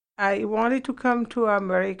I wanted to come to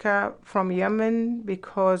America from Yemen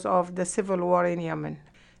because of the civil war in Yemen,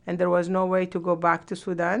 and there was no way to go back to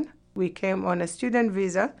Sudan. We came on a student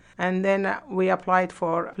visa, and then we applied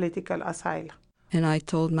for political asylum. And I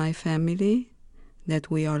told my family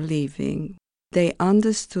that we are leaving. They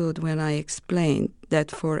understood when I explained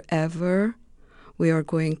that forever we are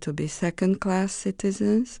going to be second-class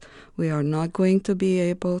citizens, we are not going to be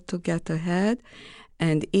able to get ahead,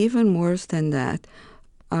 and even worse than that,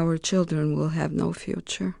 our children will have no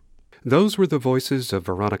future. Those were the voices of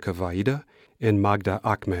Veronica Vaida and Magda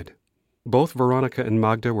Ahmed. Both Veronica and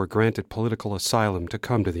Magda were granted political asylum to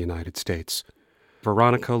come to the United States.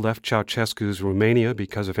 Veronica left Ceausescu's Romania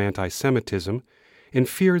because of anti-Semitism and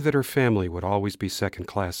feared that her family would always be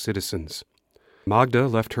second-class citizens. Magda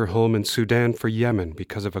left her home in Sudan for Yemen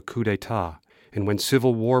because of a coup d'etat, and when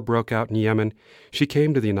civil war broke out in Yemen, she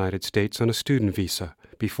came to the United States on a student visa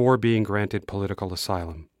before being granted political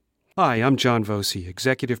asylum. Hi, I'm John Voci,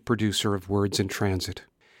 executive producer of Words in Transit.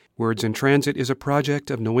 Words in Transit is a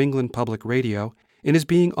project of New England Public Radio and is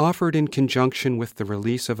being offered in conjunction with the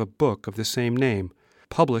release of a book of the same name,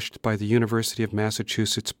 published by the University of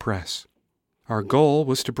Massachusetts Press. Our goal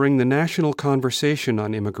was to bring the national conversation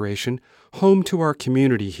on immigration home to our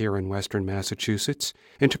community here in Western Massachusetts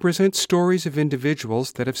and to present stories of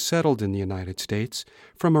individuals that have settled in the United States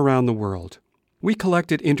from around the world. We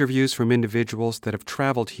collected interviews from individuals that have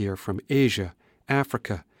traveled here from Asia,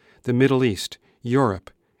 Africa, the Middle East, Europe,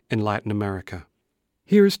 and Latin America.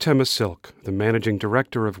 Here's Tema Silk, the managing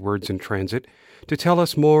director of Words in Transit, to tell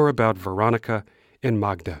us more about Veronica and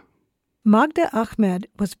Magda. Magda Ahmed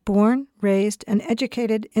was born, raised, and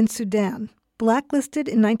educated in Sudan. Blacklisted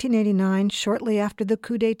in 1989, shortly after the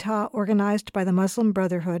coup d'etat organized by the Muslim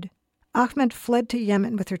Brotherhood, Ahmed fled to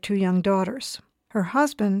Yemen with her 2 young daughters. Her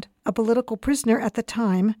husband, a political prisoner at the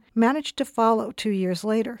time, managed to follow 2 years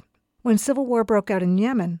later. When civil war broke out in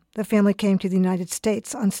Yemen, the family came to the United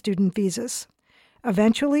States on student visas.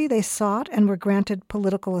 Eventually, they sought and were granted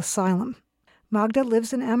political asylum. Magda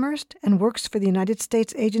lives in Amherst and works for the United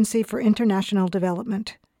States Agency for International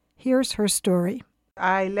Development. Here's her story.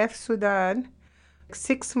 I left Sudan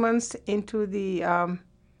 6 months into the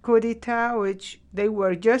coup d'etat, which they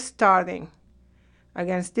were just starting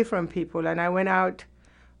against different people, and I went out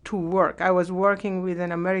to work. I was working with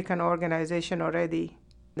an American organization already.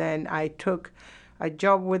 Then I took a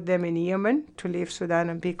job with them in Yemen to leave Sudan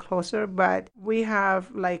and be closer, but we have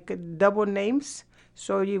like double names,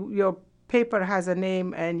 so your paper has a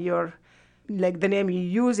name and the name you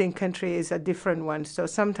use in country is a different one. So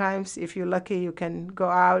sometimes if you're lucky, you can go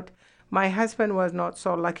out. My husband was not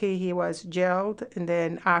so lucky. He was jailed, and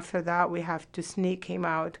then after that we have to sneak him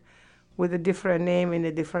out with a different name in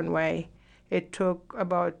a different way. It took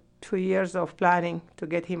about 2 years of planning to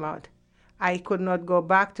get him out. I could not go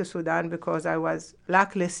back to Sudan because I was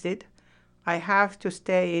blacklisted. I have to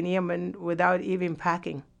stay in Yemen without even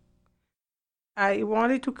packing. I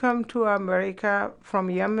wanted to come to America from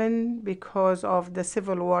Yemen because of the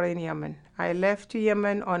civil war in Yemen. I left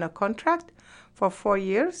Yemen on a contract for 4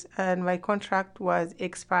 years, and my contract was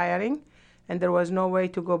expiring, and there was no way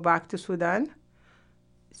to go back to Sudan.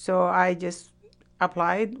 So I just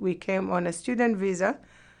applied. We came on a student visa,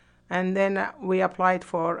 and then we applied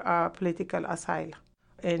for political asylum.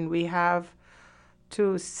 And we have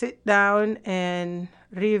to sit down and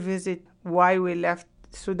revisit why we left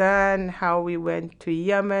Sudan, how we went to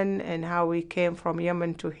Yemen, and how we came from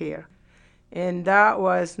Yemen to here. And that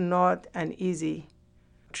was not an easy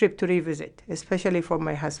trip to revisit, especially for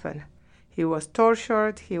my husband. He was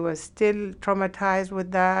tortured. He was still traumatized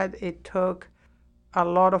with that. It took a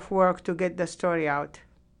lot of work to get the story out.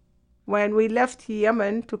 When we left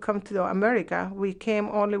Yemen to come to America, we came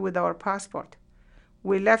only with our passport.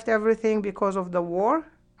 We left everything because of the war.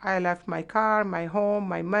 I left my car, my home,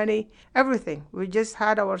 my money, everything. We just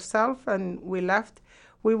had ourselves and we left.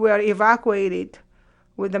 We were evacuated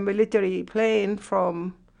with a military plane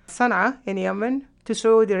from Sana'a in Yemen to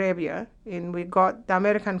Saudi Arabia. And we got the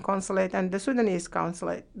American consulate and the Sudanese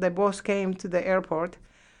consulate. They both came to the airport.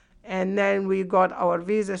 And then we got our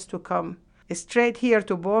visas to come straight here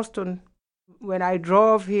to Boston. When I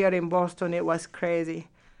drove here in Boston, it was crazy.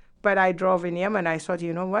 But I drove in Yemen. I thought,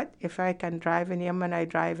 you know what? If I can drive in Yemen, I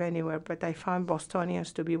drive anywhere. But I found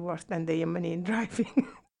Bostonians to be worse than the Yemeni in driving.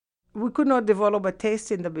 We could not develop a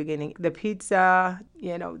taste in the beginning. The pizza,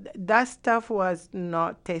 that stuff was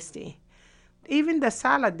not tasty. Even the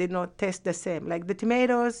salad did not taste the same. Like the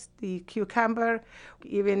tomatoes, the cucumber,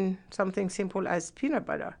 even something simple as peanut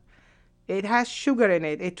butter. It has sugar in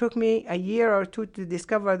it. It took me a year or 2 to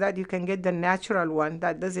discover that you can get the natural one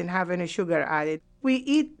that doesn't have any sugar added. We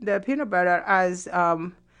eat the peanut butter as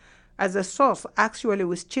as a sauce, actually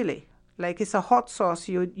with chili. Like it's a hot sauce.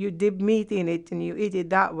 You dip meat in it and you eat it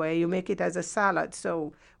that way. You make it as a salad.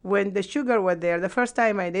 So when the sugar was there, the first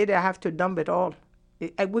time I did it, I have to dump it all.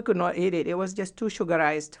 We could not eat it. It was just too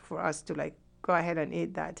sugarized for us to like go ahead and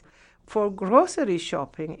eat that. For grocery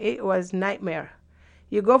shopping, it was nightmare.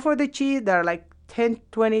 You go for the cheese, there are like 10,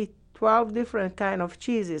 20, 12 different kind of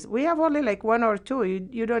cheeses. We have only like one or two.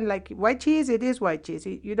 You don't like white cheese, it is white cheese.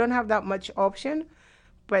 You don't have that much option,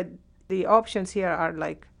 but the options here are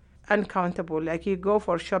like uncountable. Like you go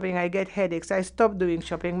for shopping, I get headaches. I stop doing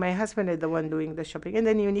shopping. My husband is the one doing the shopping. And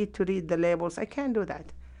then you need to read the labels. I can't do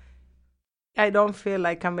that. I don't feel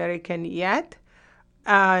like American yet.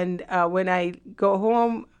 And when I go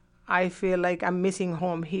home, I feel like I'm missing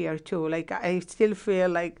home here too. Like I still feel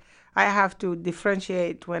like I have to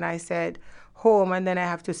differentiate when I said home and then I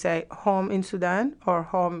have to say home in Sudan or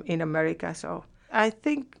home in America. So I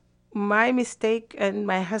think my mistake and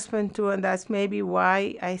my husband too, and that's maybe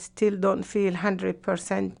why I still don't feel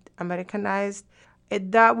 100% Americanized, is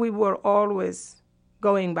that we were always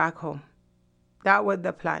going back home. That was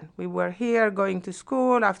the plan. We were here going to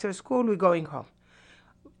school. After school, we're going home.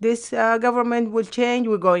 This government will change,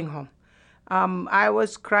 we're going home. I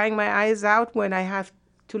was crying my eyes out when I have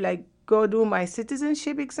to like go do my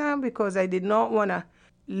citizenship exam because I did not want to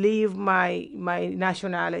leave my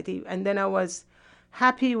nationality. And then I was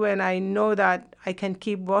happy when I know that I can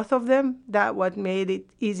keep both of them. That what made it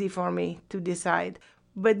easy for me to decide.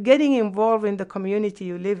 But getting involved in the community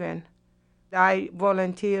you live in, I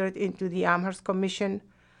volunteered into the Amherst Commission.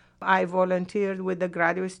 I volunteered with the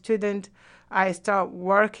graduate student. I start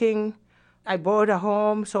working. I bought a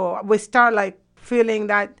home. So we start like feeling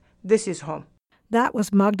that this is home. That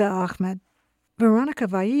was Magda Ahmed. Veronica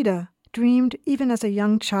Vaida dreamed, even as a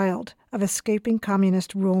young child, of escaping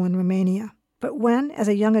communist rule in Romania. But when, as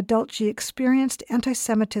a young adult, she experienced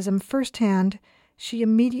anti-Semitism firsthand, she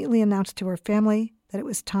immediately announced to her family that it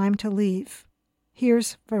was time to leave.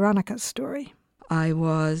 Here's Veronica's story. I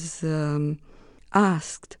was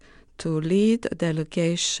asked to lead a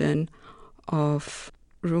delegation of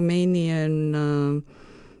Romanian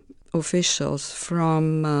officials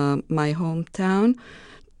from my hometown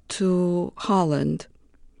to Holland.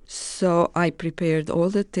 So I prepared all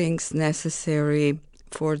the things necessary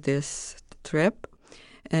for this trip,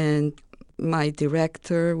 and my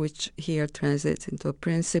director, which here translates into a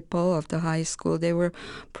principal of the high school, they were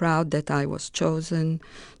proud that I was chosen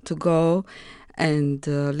to go and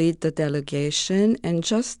lead the delegation. And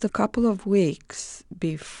just a couple of weeks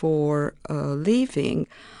before leaving,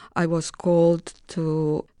 I was called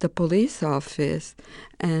to the police office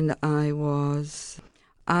and I was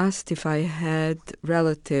asked if I had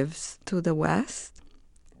relatives to the West.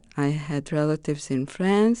 I had relatives in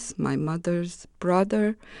France, my mother's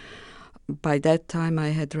brother. By that time, I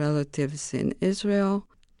had relatives in Israel.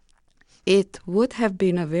 It would have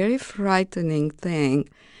been a very frightening thing,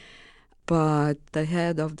 but the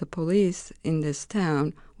head of the police in this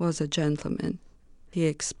town was a gentleman. He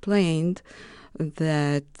explained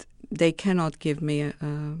that they cannot give me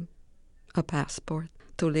a passport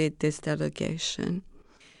to lead this delegation.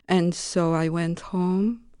 And so I went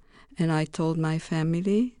home and I told my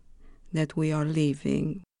family that we are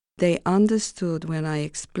leaving. They understood when I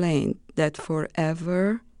explained that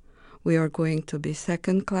forever we are going to be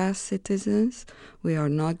second-class citizens, we are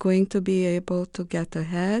not going to be able to get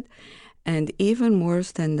ahead, and even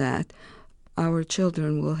worse than that, our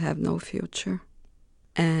children will have no future.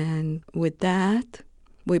 And with that,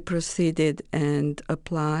 we proceeded and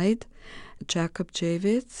applied. Jacob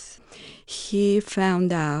Javits, he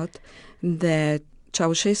found out that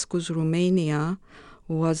Ceausescu's Romania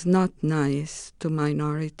was not nice to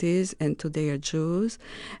minorities and to their Jews,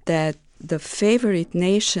 that the favorite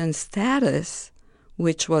nation status,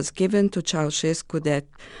 which was given to Ceausescu, that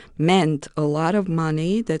meant a lot of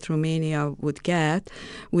money that Romania would get,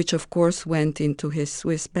 which of course went into his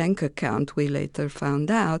Swiss bank account, we later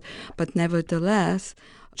found out, but nevertheless,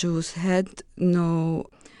 Jews had no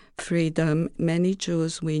freedom. Many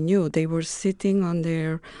Jews we knew, they were sitting on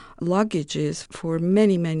their luggages for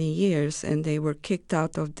many, many years, and they were kicked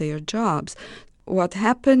out of their jobs. What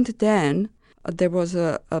happened then, there was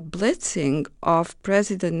a blitzing of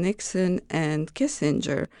President Nixon and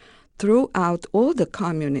Kissinger throughout all the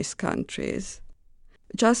communist countries,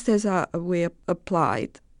 just as we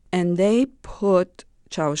applied. And they put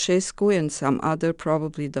Ceausescu and some other,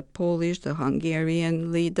 probably the Polish, the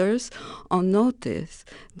Hungarian leaders, on notice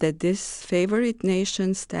that this favorite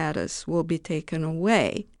nation status will be taken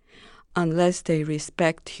away unless they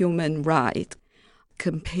respect human rights.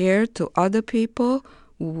 Compared to other people,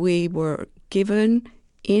 we were given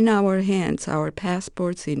in our hands, our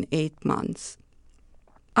passports, in 8 months.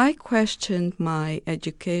 I questioned my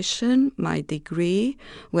education, my degree,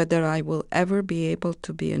 whether I will ever be able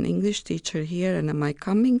to be an English teacher here, and am I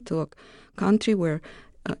coming to a country where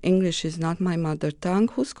English is not my mother tongue?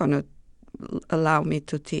 Who's going to allow me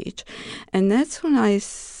to teach? And that's when I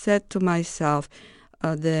said to myself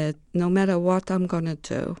that no matter what I'm going to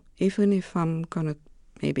do, even if I'm going to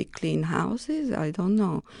maybe clean houses, I don't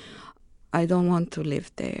know, I don't want to live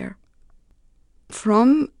there.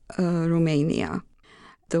 From Romania,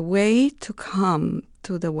 the way to come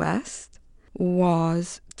to the West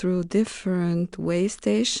was through different way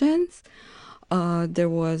stations. There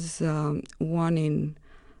was one in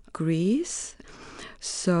Greece,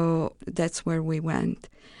 so that's where we went.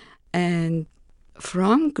 And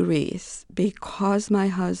from Greece, because my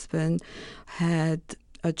husband had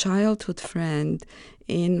a childhood friend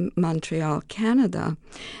in Montreal, Canada,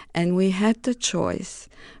 and we had the choice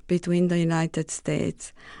between the United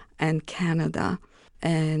States and Canada,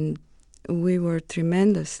 and we were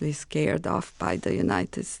tremendously scared off by the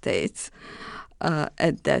United States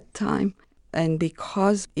at that time. And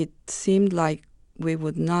because it seemed like we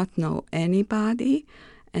would not know anybody,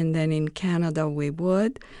 and then in Canada we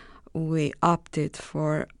would, we opted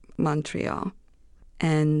for Montreal.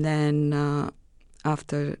 And then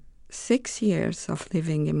after 6 years of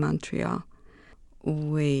living in Montreal,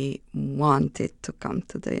 we wanted to come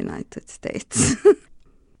to the United States.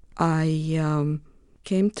 I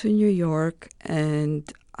came to New York,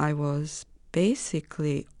 and I was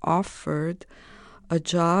basically offered a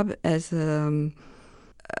job as an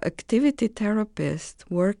activity therapist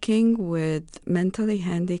working with mentally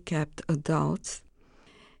handicapped adults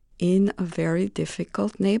in a very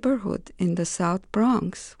difficult neighborhood in the South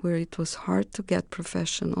Bronx, where it was hard to get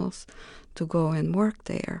professionals to go and work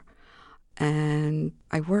there. And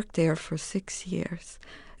I worked there for 6 years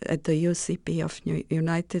at the UCP of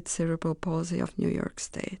United Cerebral Palsy of New York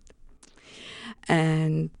State.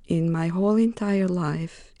 And in my whole entire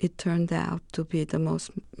life, it turned out to be the most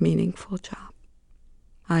meaningful job.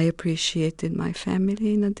 I appreciated my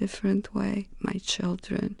family in a different way, my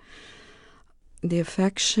children. The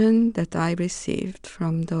affection that I received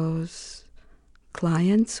from those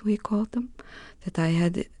clients, we call them, that I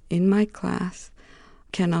had in my class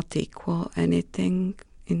cannot equal anything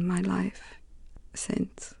in my life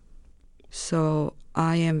since. So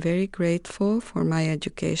I am very grateful for my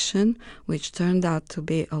education, which turned out to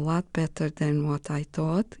be a lot better than what I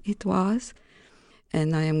thought it was.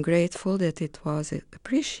 And I am grateful that it was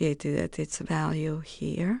appreciated at its value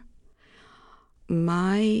here.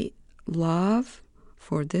 My love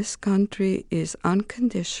for this country is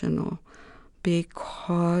unconditional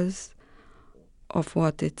because of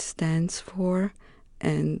what it stands for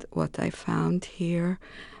and what I found here.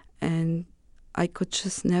 And I could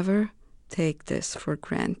just never take this for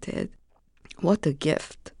granted. What a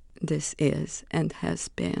gift this is and has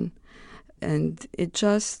been. And it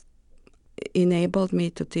just enabled me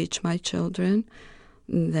to teach my children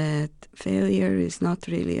that failure is not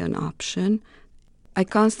really an option. I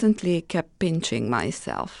constantly kept pinching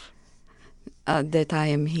myself that I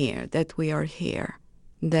am here, that we are here,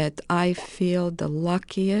 that I feel the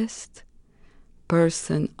luckiest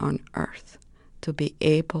person on earth to be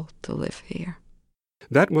able to live here.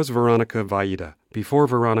 That was Veronica Vaida. Before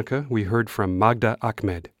Veronica, we heard from Magda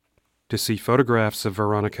Ahmed. To see photographs of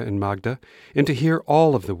Veronica and Magda, and to hear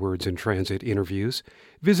all of the Words in Transit interviews,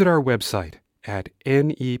 visit our website at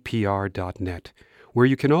nepr.net, where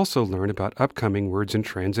you can also learn about upcoming Words in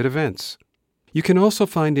Transit events. You can also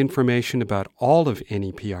find information about all of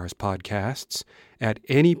NEPR's podcasts at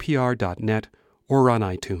nepr.net or on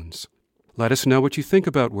iTunes. Let us know what you think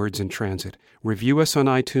about Words in Transit. Review us on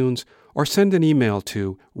iTunes or send an email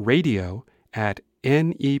to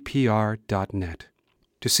radio@nepr.net.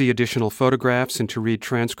 To see additional photographs and to read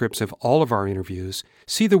transcripts of all of our interviews,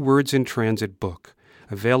 see the Words in Transit book,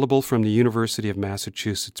 available from the University of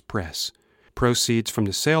Massachusetts Press. Proceeds from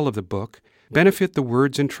the sale of the book benefit the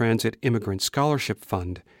Words in Transit Immigrant Scholarship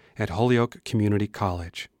Fund at Holyoke Community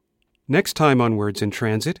College. Next time on Words in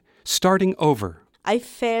Transit, starting over. I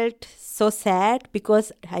felt so sad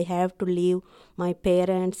because I have to leave my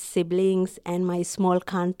parents, siblings, and my small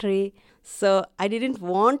country. So I didn't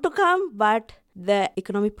want to come, but the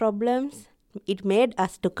economic problems, it made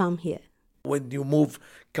us to come here. When you move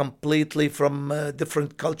completely from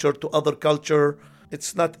different culture to other culture,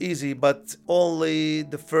 it's not easy, but only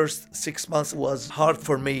the first 6 months was hard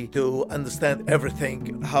for me to understand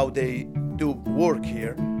everything, how they do work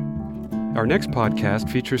here. Our next podcast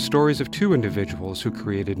features stories of two individuals who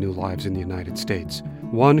created new lives in the United States,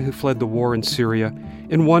 one who fled the war in Syria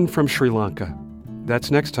and one from Sri Lanka.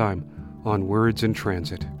 That's next time on Words in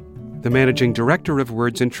Transit. The managing director of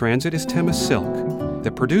Words in Transit is Tema Silk.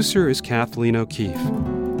 The producer is Kathleen O'Keefe.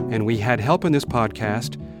 And we had help in this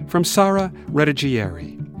podcast from Sara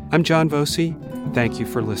Redigieri. I'm John Voci. Thank you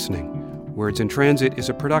for listening. Words in Transit is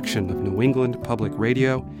a production of New England Public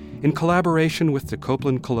Radio in collaboration with the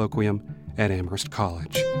Copeland Colloquium at Amherst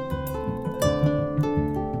College.